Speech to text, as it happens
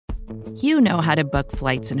You know how to book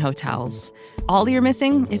flights and hotels. All you're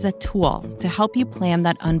missing is a tool to help you plan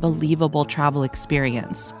that unbelievable travel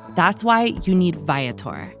experience. That's why you need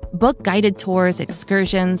Viator. Book guided tours,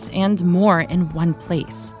 excursions, and more in one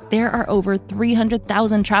place. There are over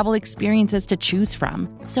 300,000 travel experiences to choose from,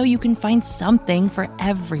 so you can find something for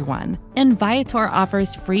everyone. And Viator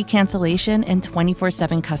offers free cancellation and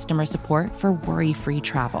 24/7 customer support for worry-free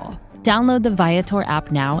travel. Download the Viator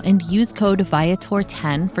app now and use code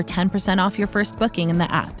Viator10 for 10% off your first booking in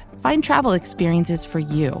the app. Find travel experiences for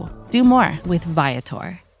you. Do more with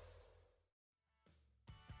Viator.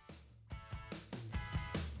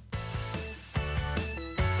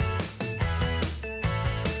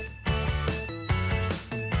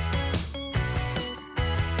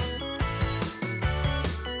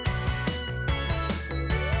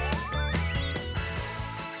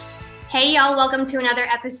 Hey, y'all. Welcome to another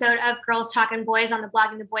episode of Girls Talkin' Boys on the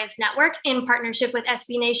Blogging the Boys Network in partnership with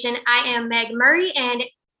SB Nation. I am Meg Murray, and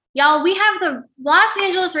y'all, we have the Los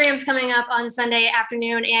Angeles Rams coming up on Sunday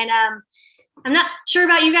afternoon, and I'm not sure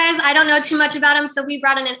about you guys. I don't know too much about them, so we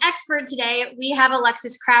brought in an expert today. We have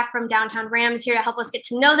Alexis Kraft from Downtown Rams here to help us get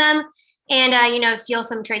to know them and, steal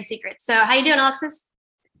some trade secrets. So how you doing, Alexis?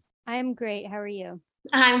 I'm great. How are you?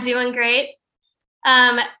 I'm doing great.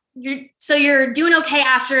 You're doing okay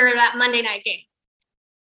after that Monday night game?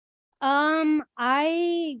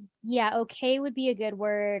 Okay would be a good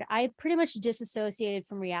word. I pretty much disassociated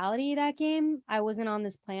from reality that game. I wasn't on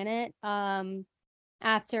this planet.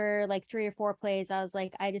 After like 3 or 4 plays, I was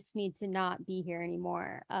like, I just need to not be here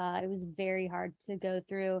anymore. It was very hard to go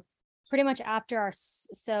through. Pretty much after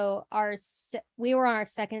we were on our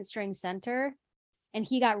second string center. And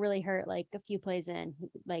he got really hurt like a few plays in.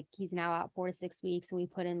 Like he's now out 4 to 6 weeks. And we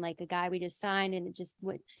put in like a guy we just signed and it just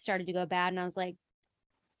started to go bad. And I was like,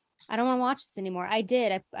 I don't want to watch this anymore. I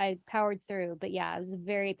did. I powered through. But yeah, it was a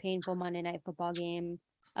very painful Monday Night Football game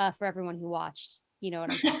for everyone who watched. You know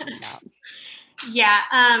what I'm talking about.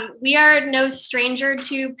 Yeah. We are no stranger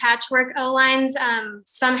to patchwork O-lines.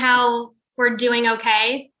 Somehow we're doing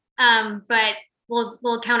okay. But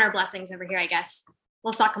we'll count our blessings over here, I guess.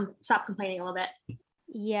 We'll stop complaining a little bit.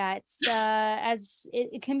 Yeah, it's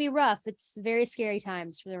it can be rough. It's very scary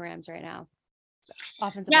times for the Rams right now,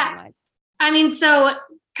 offensive line-wise. I mean, so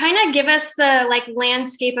kind of give us the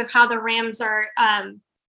landscape of how the Rams are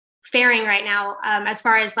faring right now, as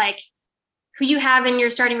far as who you have in your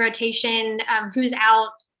starting rotation, who's out,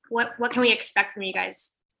 what can we expect from you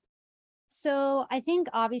guys? So I think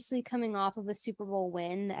obviously coming off of a Super Bowl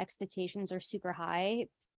win, the expectations are super high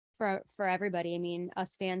for everybody. I mean,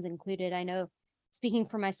 us fans included. I know, speaking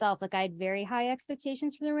for myself, I had very high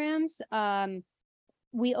expectations for the Rams.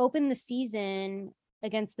 We opened the season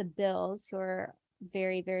against the Bills, who are a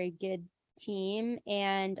very, very good team.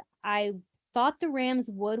 And I thought the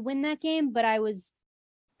Rams would win that game, but I was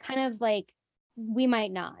kind of we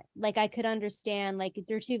might not. I could understand,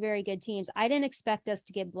 they're two very good teams. I didn't expect us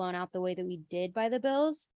to get blown out the way that we did by the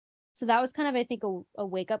Bills. So that was kind of, I think, a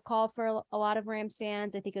wake-up call for a lot of Rams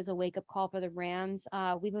fans. I think it was a wake-up call for the Rams.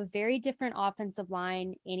 We have a very different offensive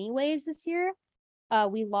line anyways this year.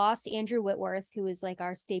 We lost Andrew Whitworth, who is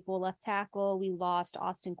our staple left tackle. We lost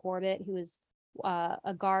Austin Corbett, who is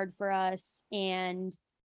a guard for us. And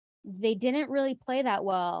they didn't really play that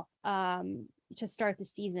well to start the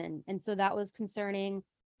season. And so that was concerning.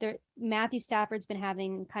 Matthew Stafford's been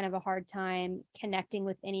having kind of a hard time connecting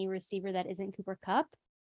with any receiver that isn't Cooper Kupp.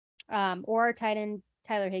 Or our tight end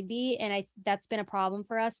Tyler Higbee, and that's been a problem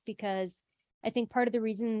for us because I think part of the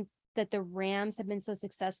reason that the Rams have been so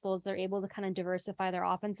successful is they're able to kind of diversify their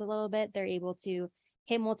offense a little bit. They're able to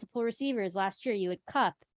hit multiple receivers. Last year, you had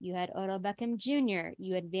Kupp, you had Odell Beckham Jr.,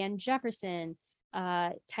 you had Van Jefferson,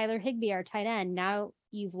 Tyler Higbee, our tight end. Now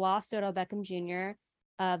you've lost Odell Beckham Jr.,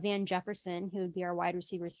 Van Jefferson, who would be our wide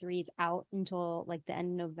receiver 3, is out until the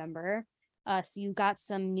end of November. So you got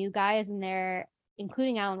some new guys in there,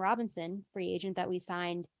 including Allen Robinson, free agent that we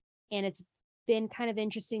signed. And it's been kind of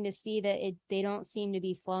interesting to see that they don't seem to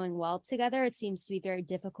be flowing well together. It seems to be very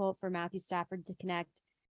difficult for Matthew Stafford to connect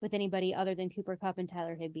with anybody other than Cooper Kupp and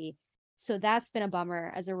Tyler Higbee. So that's been a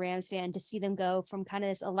bummer as a Rams fan to see them go from kind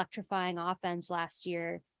of this electrifying offense last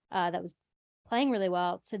year that was playing really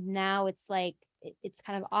well to now it's it's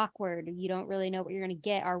kind of awkward. You don't really know what you're going to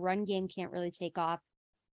get. Our run game can't really take off,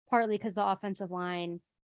 partly because the offensive line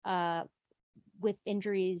with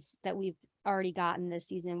injuries that we've already gotten this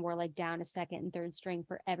season, we're down to second and third string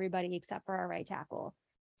for everybody except for our right tackle.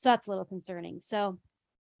 So that's a little concerning. So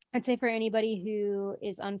I'd say for anybody who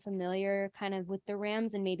is unfamiliar kind of with the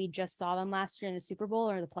Rams and maybe just saw them last year in the Super Bowl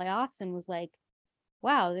or the playoffs and was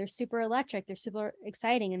wow, they're super electric, they're super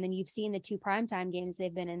exciting. And then you've seen the 2 primetime games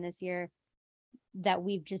they've been in this year that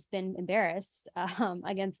we've just been embarrassed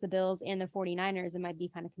against the Bills and the 49ers. It might be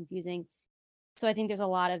kind of confusing. So I think there's a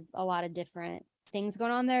lot of different things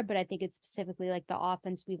going on there, but I think it's specifically like the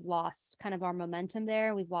offense, we've lost kind of our momentum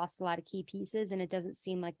there. We've lost a lot of key pieces, and it doesn't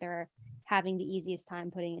seem like they're having the easiest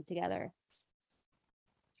time putting it together.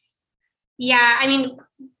 Yeah, I mean,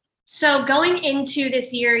 so going into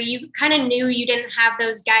this year, you kind of knew you didn't have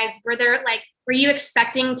those guys. Were you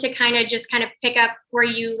expecting to kind of pick up where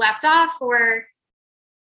you left off, or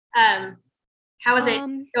how was it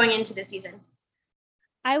going into the season?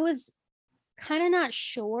 I was kind of not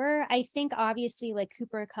sure. I think obviously like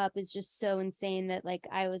Cooper Kupp is just so insane that like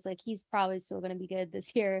I was like, he's probably still going to be good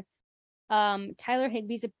this year. Tyler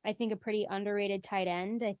Higbee's I think a pretty underrated tight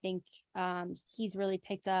end. I think he's really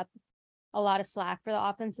picked up a lot of slack for the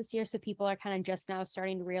offense this year, so people are kind of just now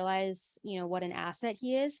starting to realize, what an asset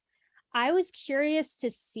he is. I was curious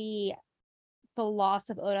to see the loss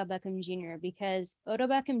of Odell Beckham Jr. because Odell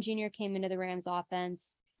Beckham Jr. came into the Rams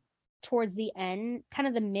offense towards the end, kind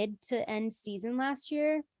of the mid to end season last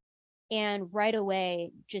year, and right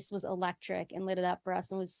away just was electric and lit it up for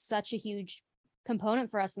us and was such a huge component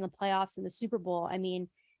for us in the playoffs and the Super Bowl. I mean,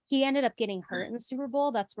 he ended up getting hurt in the Super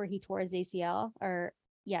Bowl. That's where he tore his ACL,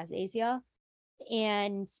 his ACL.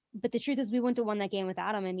 But the truth is we wouldn't have won that game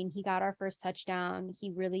without him. I mean, he got our first touchdown. He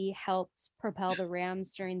really helped propel the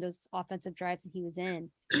Rams during those offensive drives that he was in.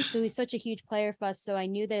 So he's such a huge player for us. So I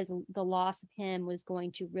knew that the loss of him was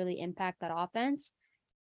going to really impact that offense.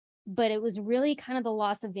 But it was really kind of the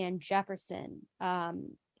loss of Van Jefferson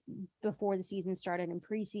before the season started in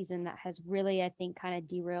preseason that has really, I think, kind of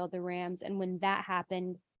derailed the Rams. And when that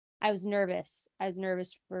happened, I was nervous. I was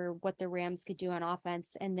nervous for what the Rams could do on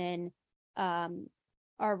offense. And then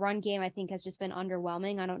our run game, I think, has just been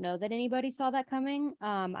underwhelming. I don't know that anybody saw that coming.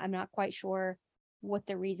 I'm not quite sure what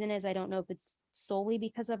the reason is. I don't know if it's solely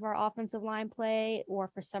because of our offensive line play, or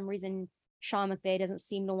for some reason Sean McVay doesn't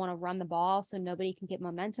seem to want to run the ball, so nobody can get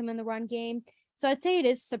momentum in the run game. So I'd say it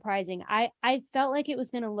is surprising. I felt like it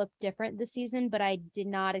was going to look different this season, but I did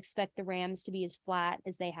not expect the Rams to be as flat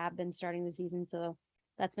as they have been starting the season. So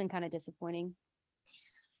that's been kind of disappointing.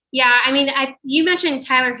 Yeah, I mean, you mentioned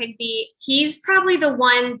Tyler Higbee. He's probably the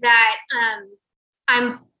one that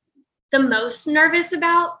I'm the most nervous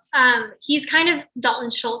about. He's kind of Dalton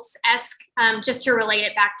Schultz-esque, just to relate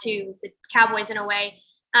it back to the Cowboys in a way,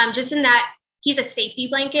 just in that he's a safety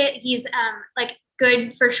blanket. He's like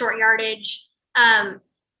good for short yardage. The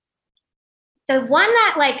one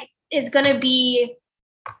that is going to be,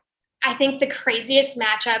 I think the craziest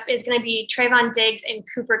matchup is going to be Trayvon Diggs and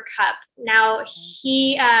Cooper Kupp. Now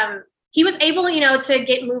he was able, to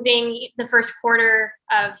get moving the first quarter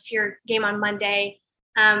of your game on Monday.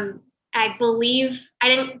 I believe I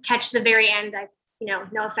didn't catch the very end. No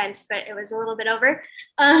offense, but it was a little bit over.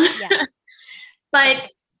 Yeah. But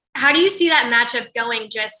how do you see that matchup going?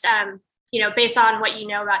 Just based on what you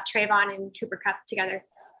know about Trayvon and Cooper Kupp together.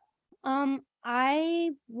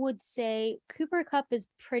 I would say Cooper Kupp is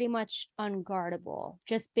pretty much unguardable,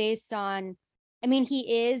 just based on, I mean,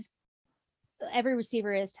 every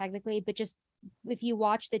receiver is technically, but just if you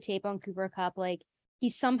watch the tape on Cooper Kupp, he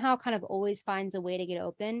somehow kind of always finds a way to get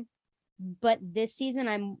open. But this season,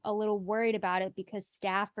 I'm a little worried about it because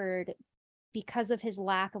Stafford, because of his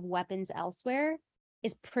lack of weapons elsewhere,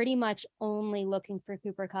 is pretty much only looking for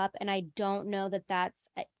Cooper Kupp. And I don't know that that's,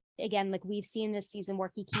 again, we've seen this season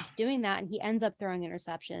where he keeps doing that and he ends up throwing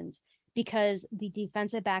interceptions because the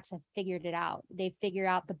defensive backs have figured it out. They figure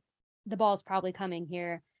out the ball's probably coming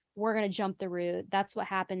here. We're going to jump the route. That's what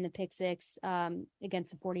happened the pick six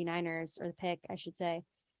against the 49ers, or the pick, I should say.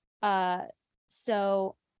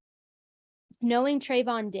 So knowing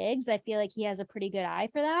Trayvon Diggs, I feel like he has a pretty good eye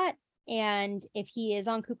for that. And if he is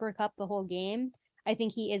on Cooper Kupp the whole game, I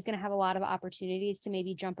think he is going to have a lot of opportunities to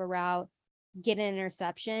maybe jump a route, get an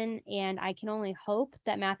interception. And I can only hope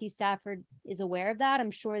that Matthew Stafford is aware of that.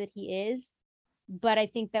 I'm sure that he is. But I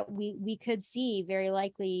think that we could see very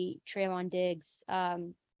likely Trayvon Diggs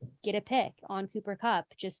get a pick on Cooper Kupp,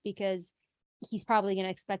 just because he's probably going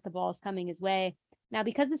to expect the ball is coming his way. Now,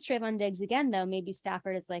 because it's Trayvon Diggs again, though, maybe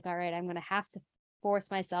Stafford is like, all right, I'm going to have to force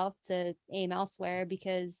myself to aim elsewhere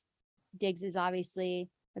because Diggs is obviously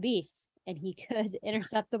a beast and he could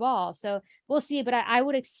intercept the ball. So we'll see. But I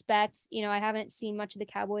would expect, I haven't seen much of the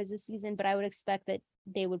Cowboys this season, but I would expect that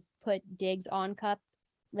they would put Diggs on Kupp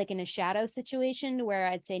in a shadow situation where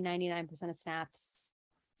I'd say 99% of snaps,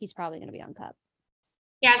 he's probably going to be on Kupp.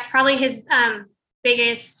 Yeah, it's probably his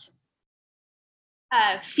biggest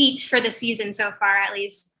feat for the season so far, at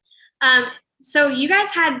least. So you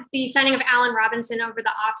guys had the signing of Allen Robinson over the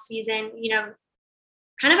off season,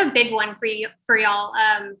 kind of a big one for y'all.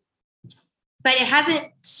 But it hasn't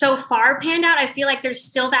so far panned out. I feel like there's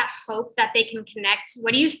still that hope that they can connect.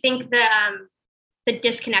 What do you think the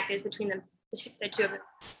disconnect is between the two of them?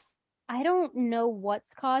 I don't know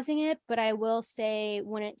what's causing it, but I will say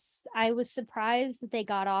I was surprised that they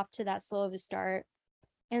got off to that slow of a start.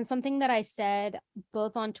 And something that I said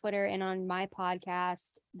both on Twitter and on my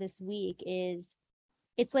podcast this week is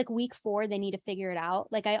it's like week 4, they need to figure it out.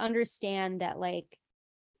 Like, I understand that, like,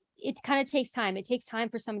 it kind of takes time. It takes time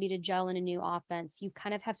for somebody to gel in a new offense. You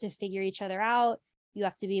kind of have to figure each other out. You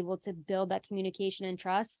have to be able to build that communication and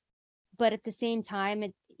trust. But at the same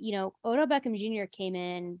time, Odell Beckham Jr. came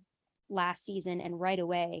in last season and right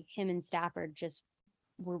away, him and Stafford just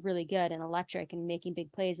were really good and electric and making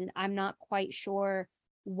big plays. And I'm not quite sure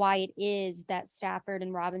why it is that Stafford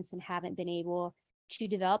and Robinson haven't been able to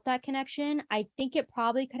develop that connection. I think it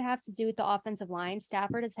probably could have to do with the offensive line.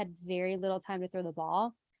 Stafford has had very little time to throw the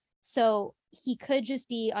ball. So he could just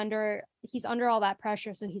be he's under all that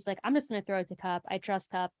pressure. So he's like, I'm just going to throw it to Kupp. I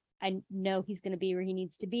trust Kupp. I know he's going to be where he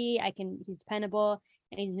needs to be. He's dependable,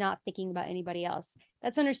 and he's not thinking about anybody else.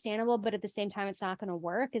 That's understandable, but at the same time, it's not going to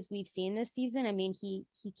work, as we've seen this season. I mean, he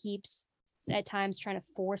keeps at times trying to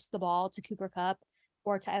force the ball to Cooper Kupp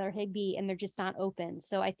or Tyler Higbee, and they're just not open.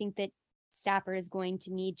 So I think that Stafford is going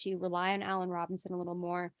to need to rely on Allen Robinson a little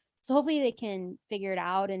more. So hopefully they can figure it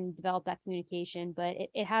out and develop that communication, but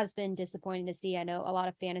it has been disappointing to see. I know a lot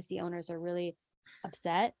of fantasy owners are really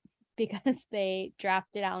upset because they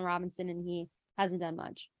drafted Allen Robinson and he hasn't done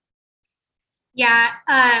much. Yeah,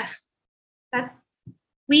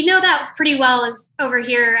 we know that pretty well as over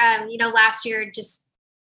here. Last year just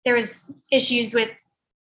there was issues with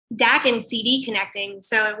Dak and CD connecting,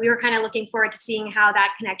 so we were kind of looking forward to seeing how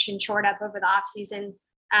that connection shored up over the off season.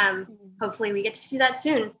 Hopefully we get to see that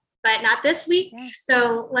soon, but not this week. Yeah.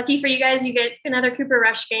 So lucky for you guys, you get another Cooper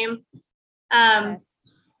Rush game. Yes.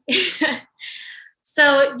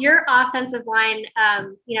 So your offensive line,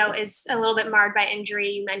 is a little bit marred by injury.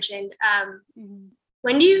 You mentioned.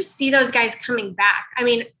 When do you see those guys coming back? I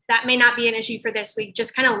mean, that may not be an issue for this week.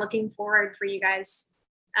 Just kind of looking forward for you guys.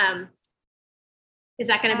 Is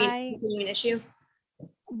that going to be a continuing issue?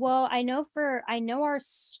 Well, I know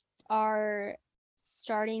our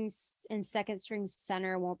starting and second string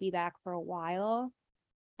center won't be back for a while.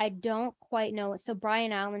 I don't quite know. So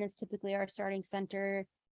Brian Allen is typically our starting center,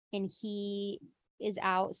 and he is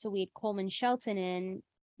out. So we had Coleman Shelton in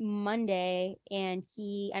Monday, and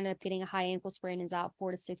he ended up getting a high ankle sprain and is out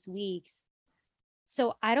 4 to 6 weeks.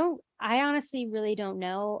 So I honestly really don't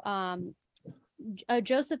know.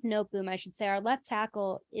 Joseph Noteboom, I should say, our left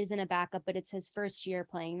tackle isn't a backup, but it's his first year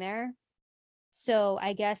playing there. So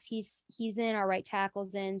I guess he's in, our right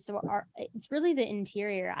tackle's in. So it's really the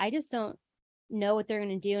interior. I just don't know what they're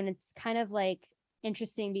going to do. And it's kind of like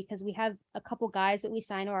interesting because we have a couple guys that we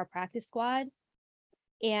signed to our practice squad.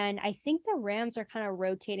 And I think the Rams are kind of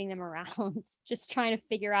rotating them around, just trying to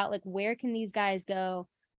figure out, like, where can these guys go?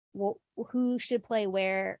 Who should play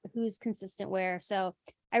where? Who's consistent where? So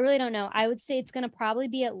I really don't know. I would say it's going to probably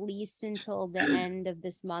be at least until the end of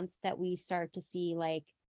this month that we start to see, like,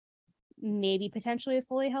 maybe potentially a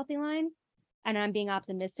fully healthy line. And I'm being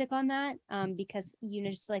optimistic on that because you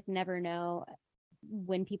just, like, never know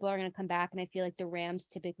when people are going to come back. And I feel like the Rams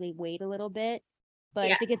typically wait a little bit. But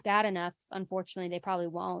if it gets bad enough, unfortunately, they probably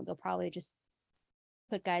won't. They'll probably just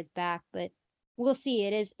put guys back. But we'll see.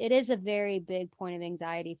 It is a very big point of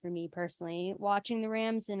anxiety for me personally watching the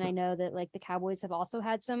Rams. And I know that, like, the Cowboys have also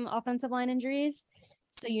had some offensive line injuries.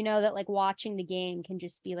 So that, like, watching the game can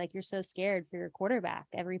just be like, you're so scared for your quarterback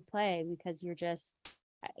every play because you're just,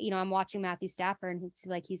 I'm watching Matthew Stafford and it's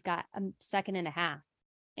like he's got a second and a half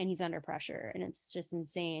and he's under pressure and it's just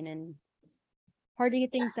insane and hard to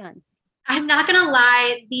get things done. I'm not going to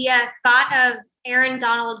lie. The thought of Aaron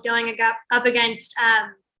Donald going up against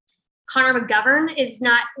Connor McGovern is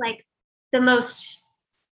not, like, the most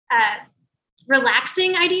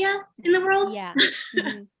relaxing idea in the world. Yeah.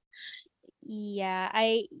 Mm-hmm.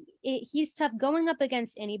 Yeah. He's tough going up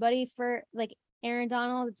against anybody for, like, Aaron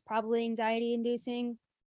Donald. It's probably anxiety inducing.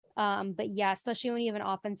 But yeah, especially when you have an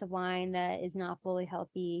offensive line that is not fully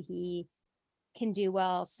healthy, he can do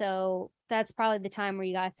well. So that's probably the time where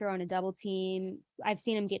you got to throw in a double team. I've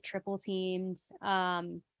seen him get triple teamed.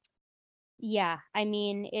 Yeah, I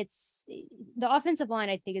mean, it's the offensive line,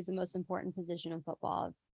 I think, is the most important position in football.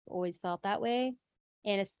 I've always felt that way.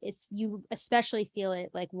 And it's you especially feel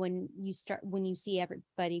it, like, when you see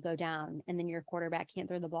everybody go down and then your quarterback can't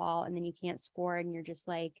throw the ball and then you can't score and you're just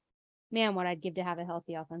like, man, what I'd give to have a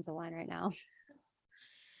healthy offensive line right now.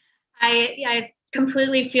 I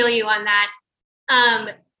completely feel you on that.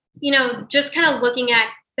 Just kind of looking at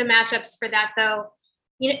the matchups for that though,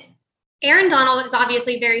 Aaron Donald is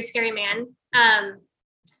obviously a very scary man.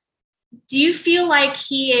 Do you feel like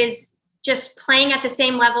he is just playing at the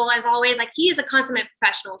same level as always? Like, he is a consummate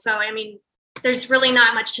professional. So, I mean, there's really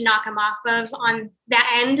not much to knock him off of on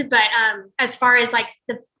that end. But as far as like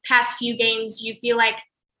the past few games, do you feel like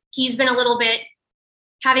he's been a little bit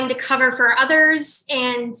having to cover for others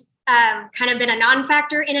and kind of been a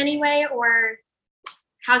non-factor in any way, or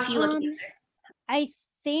how's he looking? I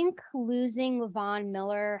think losing Von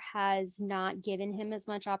Miller has not given him as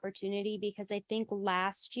much opportunity, because I think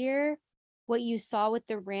last year what you saw with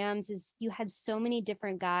the Rams is you had so many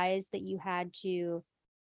different guys that you had to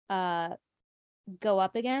go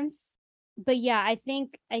up against. But yeah, I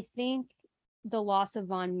think the loss of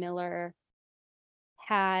Von Miller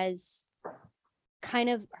has kind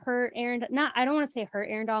of hurt Aaron. I don't want to say hurt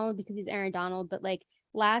Aaron Donald, because he's Aaron Donald, but like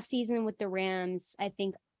last season with the Rams, I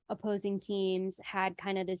think opposing teams had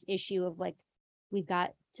kind of this issue of like, we've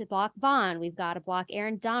got to block Vaughn, we've got to block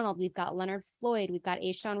Aaron Donald, we've got Leonard Floyd, we've got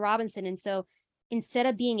Ashawn Robinson. And so instead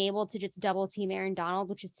of being able to just double team Aaron Donald,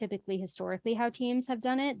 which is typically historically how teams have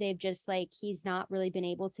done it, they've just like, he's not really been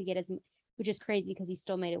able to get as, which is crazy because he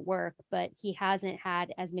still made it work, but he hasn't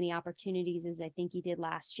had as many opportunities as I think he did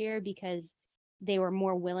last year, because they were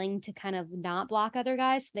more willing to kind of not block other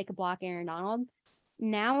guys so they could block Aaron Donald.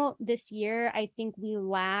 Now this year, I think we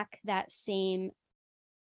lack that same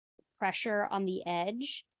pressure on the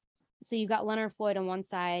edge. So you've got Leonard Floyd on one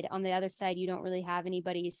side. On the other side, you don't really have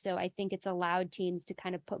anybody. So I think it's allowed teams to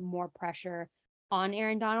kind of put more pressure on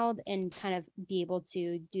Aaron Donald and kind of be able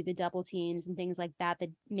to do the double teams and things like that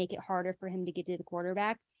make it harder for him to get to the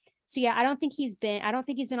quarterback. So yeah, I don't think he's been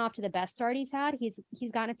off to the best start he's had.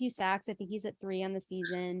 He's gotten a few sacks. I think he's at 3 on the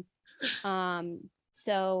season.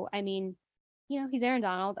 So I mean, he's Aaron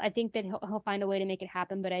Donald. I think that he'll find a way to make it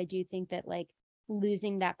happen, but I do think that like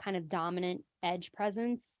losing that kind of dominant edge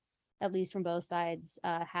presence, at least from both sides,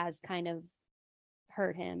 has kind of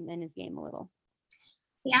hurt him in his game a little.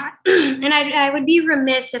 Yeah, and I would be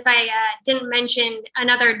remiss if I didn't mention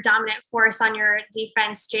another dominant force on your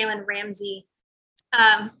defense, Jalen Ramsey.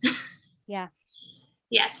 Yeah.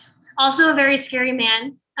 Yes. Also a very scary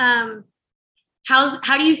man.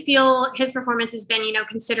 How do you feel his performance has been,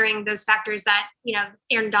 considering those factors that,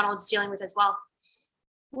 Aaron Donald's dealing with as well?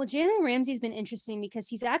 Well, Jalen Ramsey's been interesting because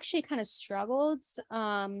he's actually kind of struggled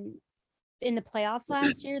in the playoffs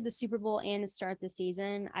last year, the Super Bowl, and to start the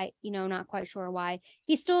season. Not quite sure why.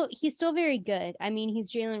 He's still very good. I mean,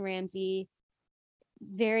 he's Jalen Ramsey,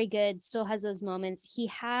 very good, still has those moments. He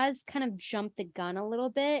has kind of jumped the gun a little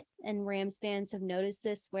bit, and Rams fans have noticed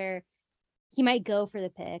this, where he might go for the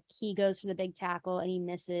pick. He goes for the big tackle and he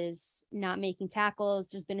misses, not making tackles.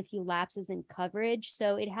 There's been a few lapses in coverage.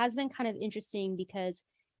 So it has been kind of interesting because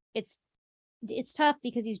it's tough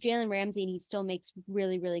because he's Jalen Ramsey and he still makes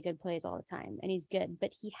really, really good plays all the time. And he's good,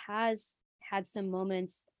 but he has had some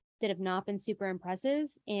moments that have not been super impressive.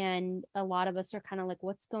 And a lot of us are kind of like,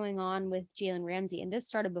 what's going on with Jalen Ramsey? And this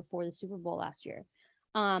started before the Super Bowl last year.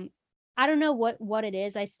 I don't know what it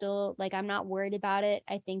is. I still I'm not worried about it.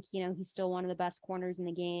 I think, he's still one of the best corners in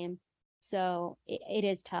the game. So it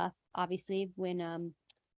is tough, obviously, when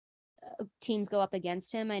teams go up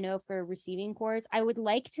against him. I know for receiving cores, I would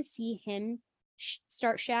like to see him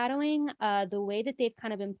start shadowing the way that they've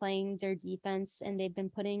kind of been playing their defense, and they've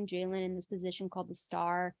been putting Jalen in this position called the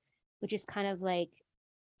star, which is kind of like,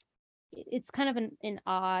 it's kind of an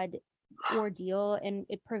odd ordeal, and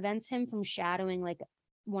it prevents him from shadowing like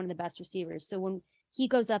one of the best receivers. So when he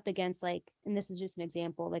goes up against and this is just an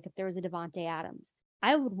example, like if there was a Devontae Adams,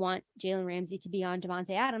 I would want Jalen Ramsey to be on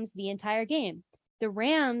Devontae Adams the entire game. The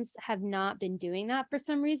Rams have not been doing that for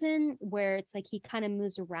some reason, where it's like he kind of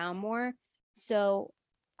moves around more. So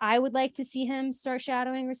I would like to see him start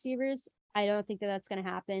shadowing receivers. I don't think that that's going to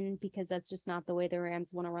happen because that's just not the way the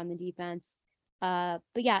Rams want to run the defense. But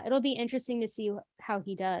yeah, it'll be interesting to see how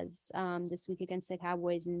he does this week against the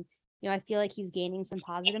Cowboys. And I feel like he's gaining some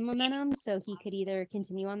positive momentum, so he could either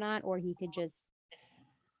continue on that or he could just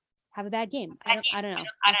have a bad game. I don't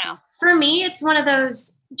know. For me, it's one of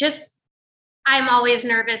those, I'm always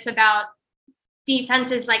nervous about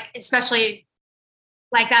defenses, especially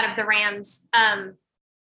like that of the Rams,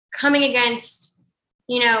 coming against,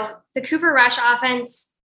 the Cooper Rush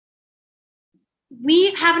offense.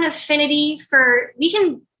 We have an affinity we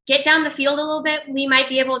can get down the field a little bit. We might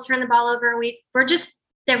be able to turn the ball over.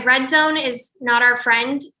 The red zone is not our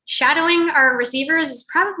friend. Shadowing our receivers is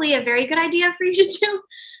probably a very good idea for you to do,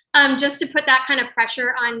 just to put that kind of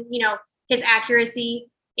pressure on, his accuracy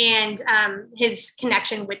and his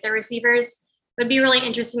connection with the receivers. It would be really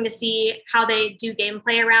interesting to see how they do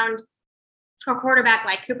gameplay around a quarterback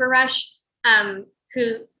like Cooper Rush,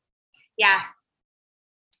 who,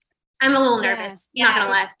 I'm a little nervous. Not gonna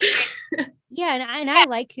lie. Yeah, and I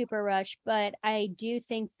like Cooper Rush, but I do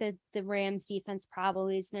think that the Rams defense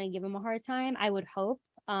probably is going to give him a hard time. I would hope.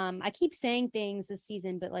 I keep saying things this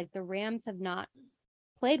season, but like the Rams have not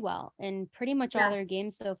played well in pretty much all their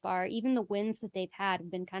games so far. Even the wins that they've had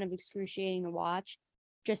have been kind of excruciating to watch,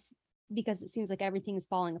 just because it seems like everything is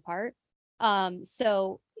falling apart.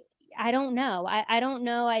 So I don't know. I don't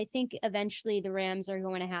know. I think eventually the Rams are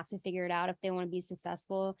going to have to figure it out if they want to be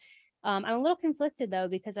successful. I'm a little conflicted though,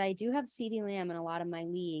 because I do have CeeDee Lamb in a lot of my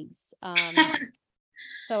leagues.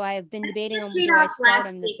 So I've been debating on do I start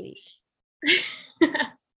him this week.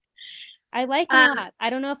 I like him a lot. I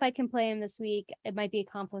don't know if I can play him this week. It might be a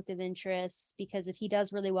conflict of interest, because if he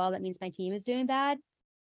does really well, that means my team is doing bad.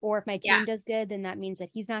 Or if my team does good, then that means that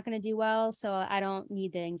he's not going to do well. So I don't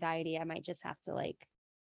need the anxiety. I might just have to like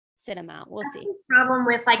sit him out. That's see. The problem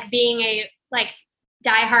with like being a like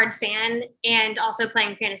diehard fan and also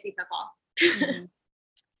playing fantasy football. Mm-hmm.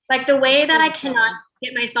 Like the way that I cannot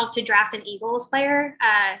get myself to draft an Eagles player,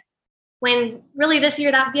 when really this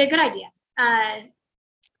year that would be a good idea.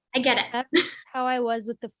 I get it. That's how I was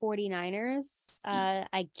with the 49ers.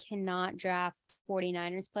 I cannot draft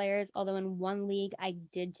 49ers players, although in one league I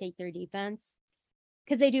did take their defense,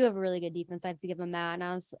 because they do have a really good defense. I have to give them that.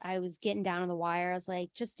 And I was getting down on the wire. I was like,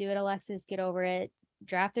 just do it, Alexis, get over it.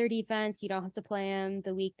 Draft their defense. You don't have to play them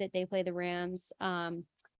the week that they play the Rams. But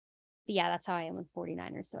yeah, that's how I am with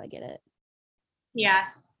 49ers. So I get it. Yeah.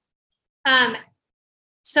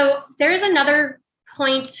 So there's another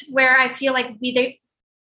point where I feel like we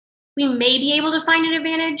may be able to find an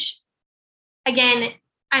advantage. Again,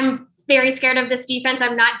 I'm very scared of this defense.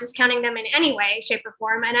 I'm not discounting them in any way, shape, or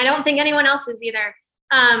form. And I don't think anyone else is either.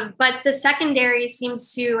 But the secondary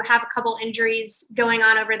seems to have a couple injuries going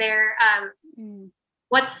on over there.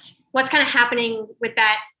 What's kind of happening with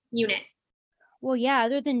that unit? Well, yeah,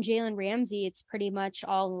 other than Jalen Ramsey, it's pretty much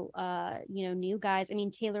all, new guys. I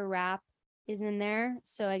mean, Taylor Rapp is in there.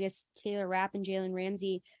 So I guess Taylor Rapp and Jalen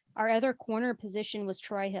Ramsey. Our other corner position was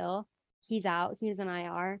Troy Hill. He's out. He's an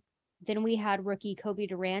IR. Then we had rookie Kobe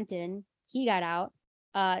Duranton. He got out.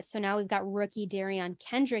 So now we've got rookie Darion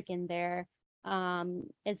Kendrick in there,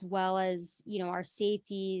 as well as, our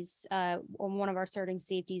safeties. One of our starting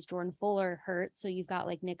safeties, Jordan Fuller, hurt. So you've got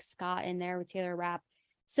like Nick Scott in there with Taylor Rapp.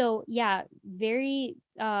 So yeah, very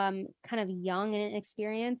kind of young and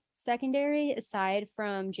inexperienced secondary, aside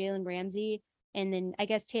from Jalen Ramsey. And then I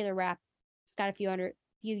guess Taylor Rapp's got a few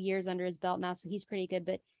years under his belt now, so he's pretty good,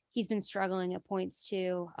 but he's been struggling at points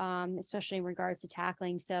too, especially in regards to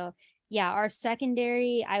tackling. So yeah, our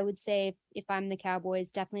secondary, I would say if I'm the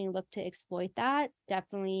Cowboys, definitely look to exploit that.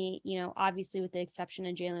 Definitely, obviously with the exception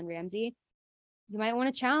of Jalen Ramsey, you might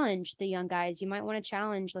want to challenge the young guys. You might want to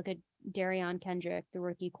challenge like a Darion Kendrick, the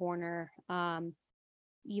rookie corner.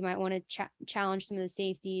 You might want to challenge some of the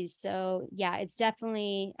safeties. So yeah, it's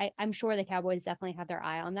definitely, I'm sure the Cowboys definitely have their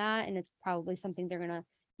eye on that. And it's probably something they're going to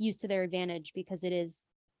use to their advantage, because it is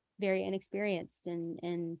very inexperienced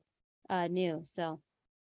and new. So.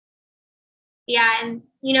 Yeah. And,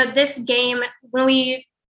 this game, when we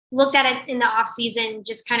looked at it in the off season,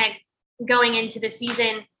 just kind of going into the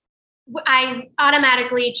season, I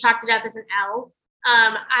automatically chalked it up as an L.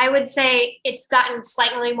 I would say it's gotten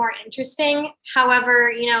slightly more interesting.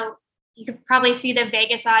 However, you could probably see the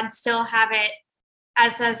Vegas odds still have it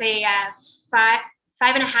as a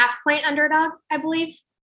 5.5 point underdog, I believe.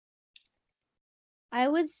 I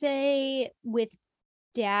would say with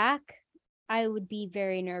Dak, I would be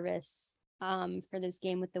very nervous for this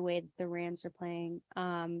game with the way that the Rams are playing.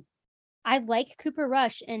 I like Cooper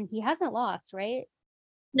Rush, and he hasn't lost, right?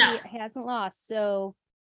 No, he hasn't lost. So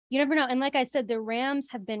you never know. And like I said, the Rams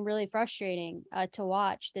have been really frustrating to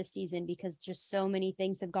watch this season, because just so many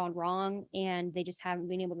things have gone wrong and they just haven't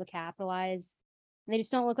been able to capitalize. And they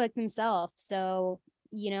just don't look like themselves. So,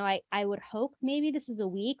 I would hope maybe this is a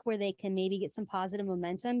week where they can maybe get some positive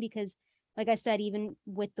momentum, because like I said, even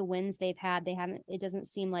with the wins they've had, it doesn't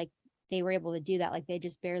seem like they were able to do that. Like they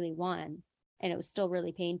just barely won, and it was still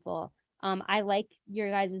really painful. I like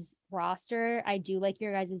your guys' roster. I do like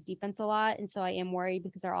your guys' defense a lot. And so I am worried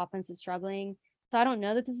because our offense is struggling. So I don't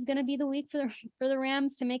know that this is going to be the week for the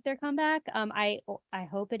Rams to make their comeback. I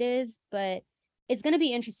hope it is, but it's going to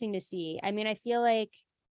be interesting to see. I mean, I feel like,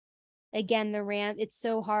 again, the Rams, it's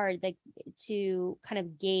so hard like to kind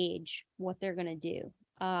of gauge what they're going to do.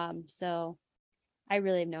 So I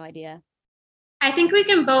really have no idea. I think we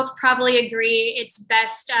can both probably agree it's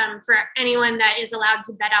best for anyone that is allowed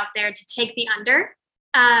to bet out there to take the under.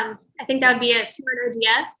 I think that would be a smart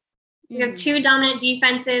idea. You have two dominant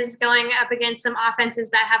defenses going up against some offenses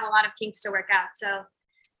that have a lot of kinks to work out. So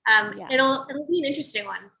it'll be an interesting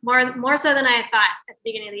one, more so than I thought at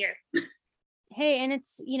the beginning of the year. Hey, and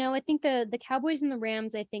it's, I think the Cowboys and the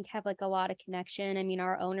Rams, I think, have like a lot of connection. I mean,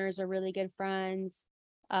 our owners are really good friends.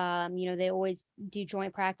 They always do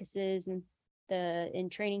joint practices and in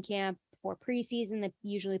training camp for preseason. They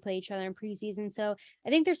usually play each other in preseason. So I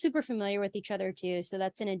think they're super familiar with each other too. So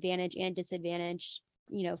that's an advantage and disadvantage,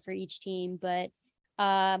 for each team. But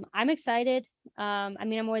I'm excited. I'm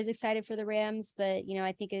always excited for the Rams, but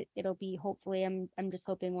I think it'll be, hopefully, I'm just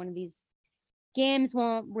hoping one of these games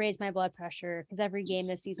won't raise my blood pressure, because every game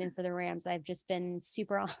this season for the Rams, I've just been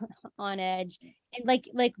super on edge. And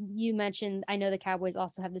like you mentioned, I know the Cowboys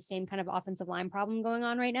also have the same kind of offensive line problem going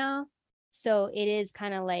on right now. So it is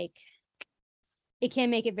kind of like, it can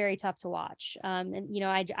make it very tough to watch. I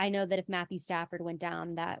know that if Matthew Stafford went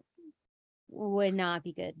down, that would not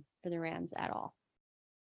be good for the Rams at all.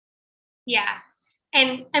 Yeah.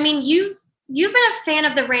 And I mean, you've been a fan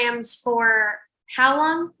of the Rams for how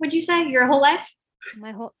long, would you say? Your whole life?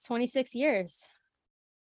 My whole 26 years.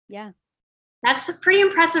 Yeah. That's a pretty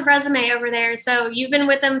impressive resume over there. So you've been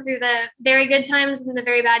with them through the very good times and the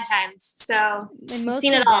very bad times. So you've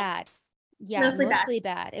seen it all. Bad. Yeah, mostly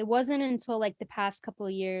bad. It wasn't until like the past couple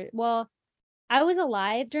of years. Well, I was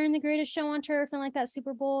alive during the Greatest Show on Turf and like that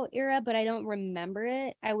Super Bowl era, but I don't remember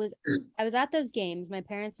it. I was at those games. My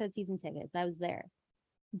parents had season tickets. I was there,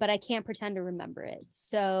 but I can't pretend to remember it.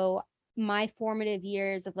 So my formative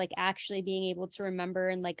years of like actually being able to remember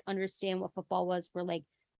and like understand what football was were like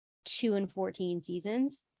 2 and 14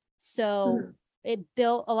 seasons. So it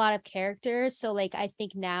built a lot of character. So like, I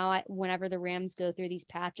think now whenever the Rams go through these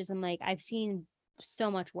patches, I'm like, I've seen so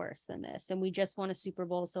much worse than this. And we just won a Super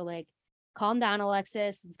Bowl. So like, calm down,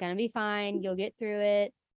 Alexis. It's going to be fine. You'll get through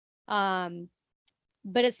it.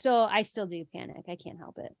 But I still do panic. I can't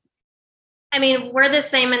help it. I mean, we're the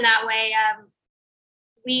same in that way.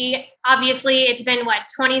 We obviously, it's been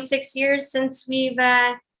 26 years since we've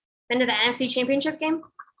been to the NFC Championship game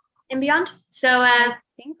and beyond. So I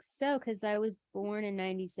think so, because I was born in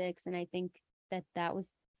 '96, and I think that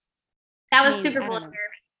was Super Bowl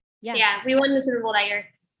year. Yeah, we won the Super Bowl that year,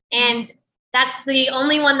 and that's the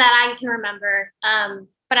only one that I can remember.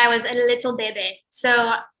 But I was a little baby,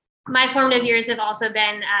 so my formative years have also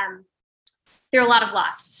been through a lot of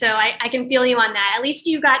loss. So I can feel you on that. At least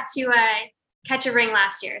you got to catch a ring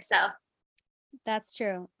last year. So that's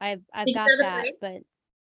true. I've got that. But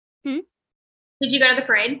did you go to the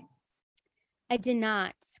parade? I did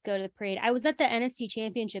not go to the parade. I was at the NFC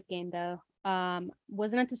Championship game though.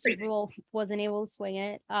 Wasn't at the Super Bowl. Wasn't able to swing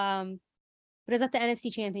it. But I was at the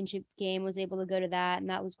NFC Championship game. Was able to go to that, and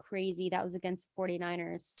that was crazy. That was against the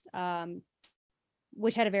 49ers,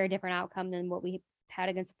 which had a very different outcome than what we had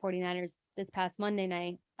against the 49ers this past Monday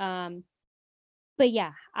night. But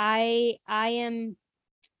yeah, I am.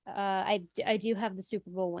 I do have the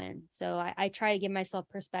Super Bowl win, so I try to give myself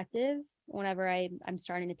perspective whenever I'm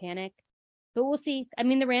starting to panic. But we'll see. I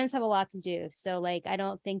mean, the Rams have a lot to do, so like I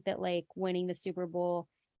don't think that like winning the Super Bowl.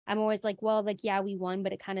 I'm always like, well, like yeah, we won,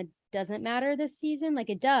 but it kind of doesn't matter this season. Like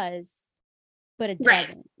it does, but it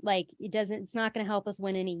doesn't. Like it doesn't. It's not going to help us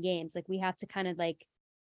win any games. Like we have to kind of like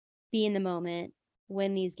be in the moment,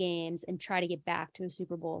 win these games, and try to get back to a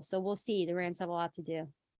Super Bowl. So we'll see. The Rams have a lot to do.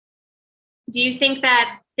 Do you think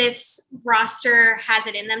that this roster has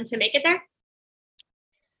it in them to make it there?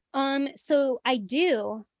 So I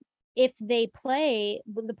do. If they play,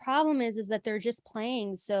 but the problem is that they're just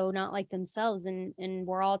playing so not like themselves, and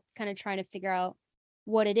we're all kind of trying to figure out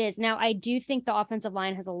what it is. Now, I do think the offensive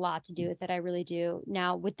line has a lot to do with it. I really do.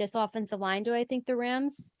 Now, with this offensive line, do I think the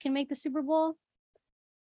Rams can make the Super Bowl?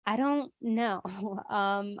 I don't know.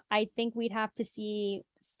 I think we'd have to see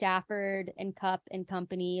Stafford and Cup and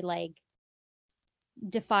company like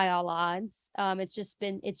defy all odds. It's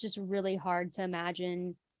just really hard to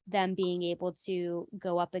imagine them being able to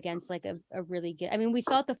go up against like a really good. I mean, we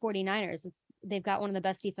saw at the 49ers, they've got one of the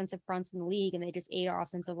best defensive fronts in the league, and they just ate our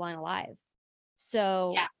offensive line alive.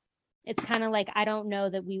 So it's kind of like, I don't know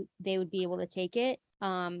that they would be able to take it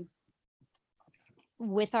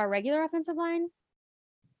with our regular offensive line.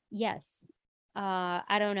 Yes.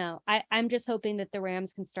 I don't know. I'm just hoping that the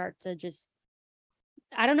Rams can start to just,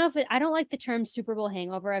 I don't know I don't like the term Super Bowl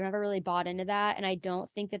hangover. I've never really bought into that. And I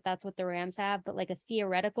don't think that that's what the Rams have, but like a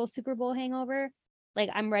theoretical Super Bowl hangover, like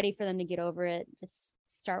I'm ready for them to get over it. Just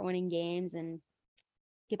start winning games and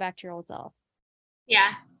get back to your old self.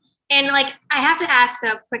 Yeah. And like, I have to ask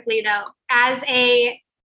though, quickly though, as a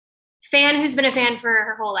fan who's been a fan for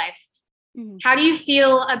her whole life, how do you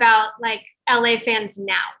feel about like LA fans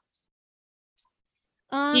now?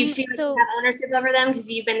 Do you feel like you have ownership over them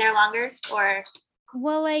because you've been there longer, or?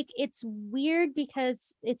 Well, like, it's weird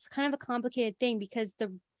because it's kind of a complicated thing because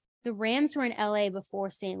the Rams were in LA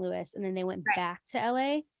before St. Louis, and then they went back to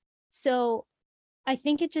LA. So I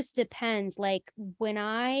think it just depends. Like, when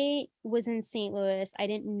I was in St. Louis, I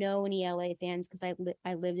didn't know any LA fans because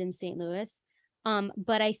I lived in St. Louis.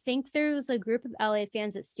 But I think there was a group of LA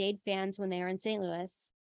fans that stayed fans when they were in St.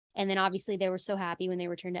 Louis. And then obviously they were so happy when they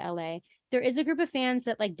returned to LA. There is a group of fans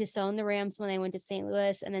that like disowned the Rams when they went to St.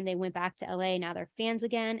 Louis, and then they went back to LA. Now they're fans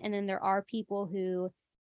again. And then there are people who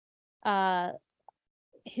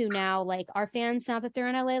now like are fans now that they're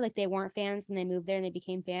in LA. Like, they weren't fans and they moved there and they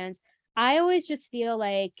became fans. I always just feel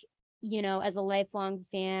like, you know, as a lifelong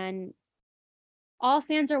fan, all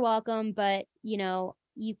fans are welcome, but you know,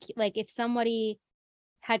 you like, if somebody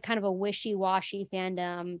had kind of a wishy-washy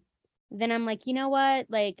fandom, then I'm like, you know what?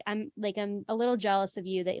 I'm a little jealous of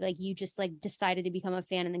you that like you just like decided to become a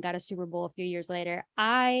fan and then got a Super Bowl a few years later.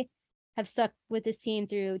 I have stuck with this team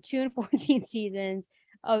through 2 and 14 seasons.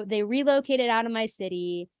 Oh, they relocated out of my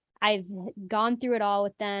city. I've gone through it all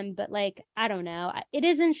with them, but like, I don't know. It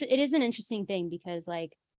is an interesting thing because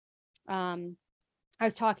like, I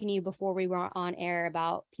was talking to you before we were on air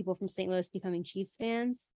about people from St. Louis becoming Chiefs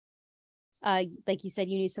fans. Like you said,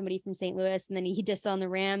 you knew somebody from St. Louis, and then he disowned the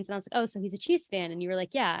Rams, and I was like, oh, so he's a Chiefs fan, and you were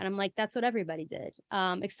like, yeah, and I'm like, that's what everybody did,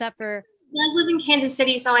 except for. He does live in Kansas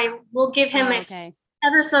City, so I will give him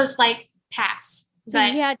ever so slight pass. So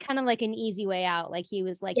he had kind of like an easy way out. Like, he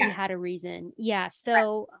was like, he had a reason. Yeah.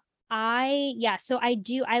 So I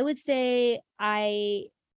would say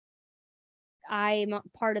I'm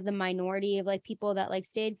part of the minority of like people that like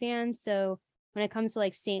stayed fans. So when it comes to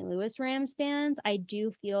like St. Louis Rams fans, I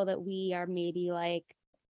do feel that we are maybe like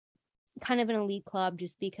kind of an elite club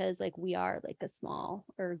just because like we are like a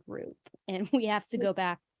smaller group and we have to go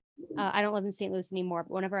back. I don't live in St. Louis anymore,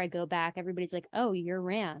 but whenever I go back, everybody's like, oh, you're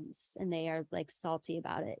Rams. And they are like salty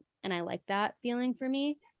about it. And I like that feeling for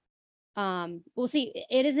me. We'll see.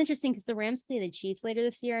 It is interesting because the Rams play the Chiefs later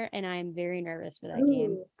this year, and I'm very nervous for that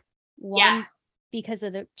game. One, because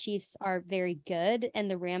of the Chiefs are very good and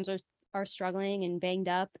the Rams are struggling and banged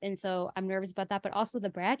up, and so I'm nervous about that. But also the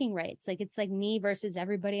bragging rights, like it's like me versus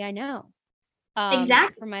everybody I know,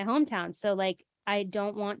 exactly, from my hometown. So like, I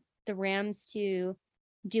don't want the Rams to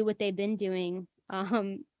do what they've been doing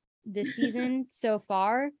this season so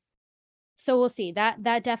far. So we'll see. That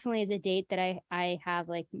definitely is a date that I have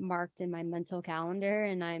like marked in my mental calendar,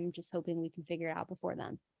 and I'm just hoping we can figure it out before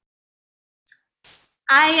then.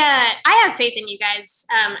 I have faith in you guys,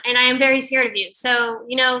 and I am very scared of you. So,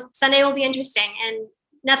 you know, Sunday will be interesting, and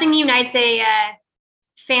nothing unites a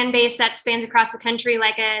fan base that spans across the country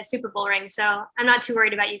like a Super Bowl ring. So I'm not too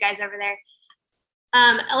worried about you guys over there.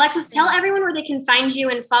 Alexis, tell everyone where they can find you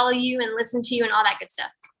and follow you and listen to you and all that good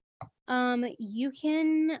stuff. You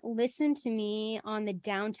can listen to me on the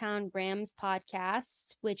Downtown Rams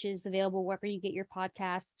podcast, which is available wherever you get your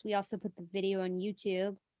podcasts. We also put the video on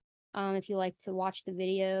YouTube. If you like to watch the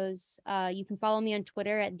videos, you can follow me on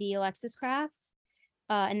Twitter at @TheAlexisCraft.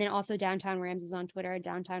 And then also Downtown Rams is on Twitter at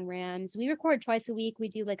Downtown Rams. We record twice a week. We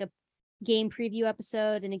do like a game preview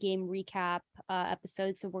episode and a game recap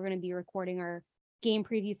episode. So we're going to be recording our game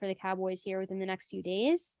preview for the Cowboys here within the next few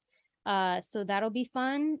days. So that'll be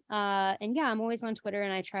fun. And yeah, I'm always on Twitter,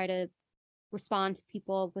 and I try to respond to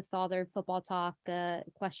people with all their football talk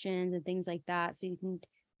questions and things like that. So you can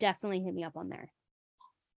definitely hit me up on there.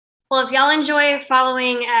 Well, if y'all enjoy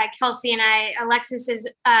following Kelsey and I, Alexis is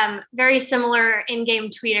very similar in-game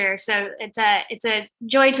tweeter, so it's a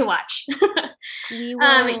joy to watch. We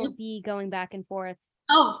will be going back and forth.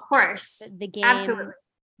 Oh, of course. The game. Absolutely.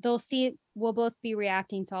 They'll see. We'll both be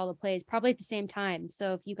reacting to all the plays, probably at the same time.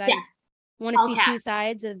 So if you guys want to see two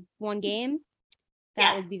sides of one game,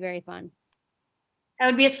 that would be very fun. That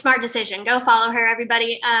would be a smart decision. Go follow her,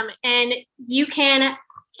 everybody. And you can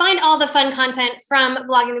find all the fun content from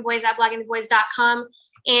Blogging the Boys at bloggingtheboys.com.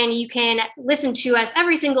 And you can listen to us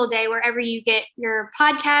every single day wherever you get your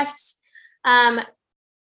podcasts.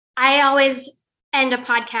 I always end a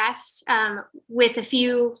podcast with a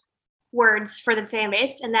few words for the fan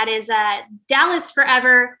base, and that is Dallas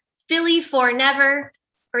forever, Philly for never.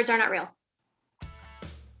 Birds are not real.